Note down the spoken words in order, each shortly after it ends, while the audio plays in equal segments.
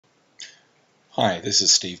Hi, this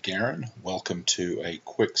is Steve Guerin. Welcome to a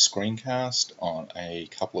quick screencast on a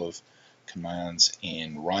couple of commands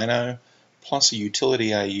in Rhino, plus a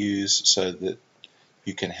utility I use so that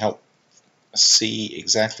you can help see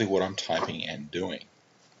exactly what I'm typing and doing.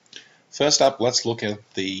 First up, let's look at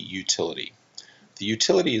the utility. The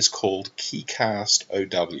utility is called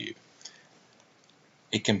KeyCastOW.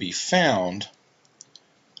 It can be found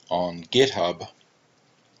on GitHub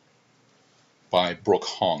by Brook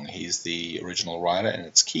Hong. He's the original writer, and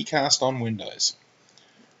it's KeyCast on Windows.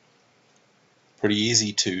 Pretty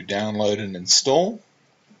easy to download and install,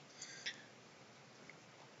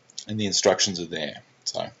 and the instructions are there.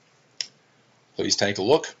 So please take a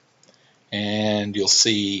look, and you'll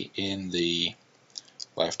see in the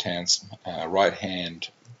right hand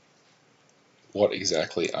what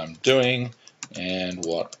exactly I'm doing and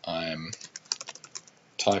what I'm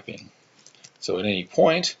typing. So at any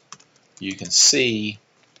point you can see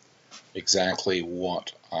exactly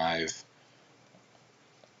what I've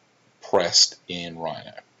pressed in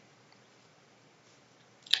Rhino.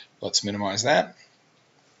 Let's minimize that.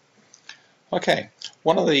 Okay,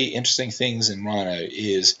 one of the interesting things in Rhino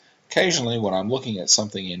is occasionally when I'm looking at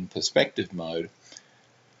something in perspective mode,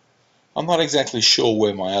 I'm not exactly sure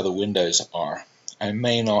where my other windows are. I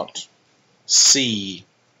may not see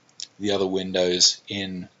the other windows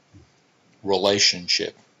in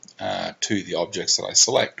relationship to the objects that I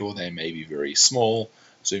select, or they may be very small,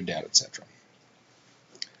 zoomed out, etc.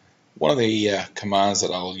 One of the commands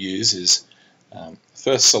that I'll use is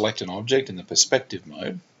first select an object in the perspective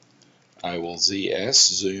mode. I will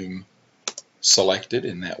ZS, zoom selected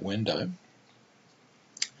in that window,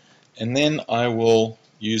 and then I will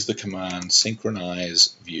use the command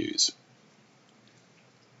Synchronize views.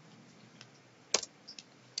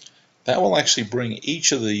 That will actually bring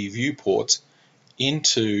each of the viewports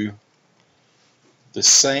into the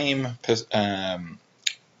same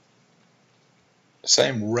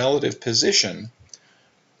relative position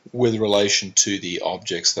with relation to the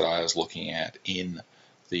objects that I was looking at in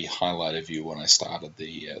the highlighted view when I started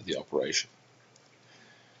the operation.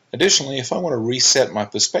 Additionally, if I want to reset my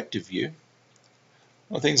perspective view,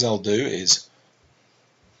 one of the things I'll do is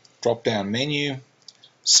drop down menu,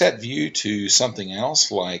 set view to something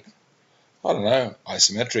else like, I don't know,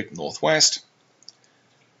 isometric northwest,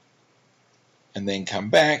 and then come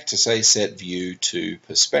back to say set view to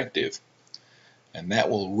perspective, and that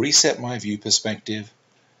will reset my view perspective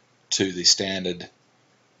to the standard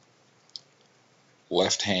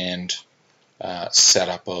left hand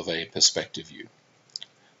setup of a perspective view.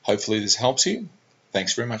 Hopefully this helps you.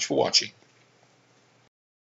 Thanks very much for watching.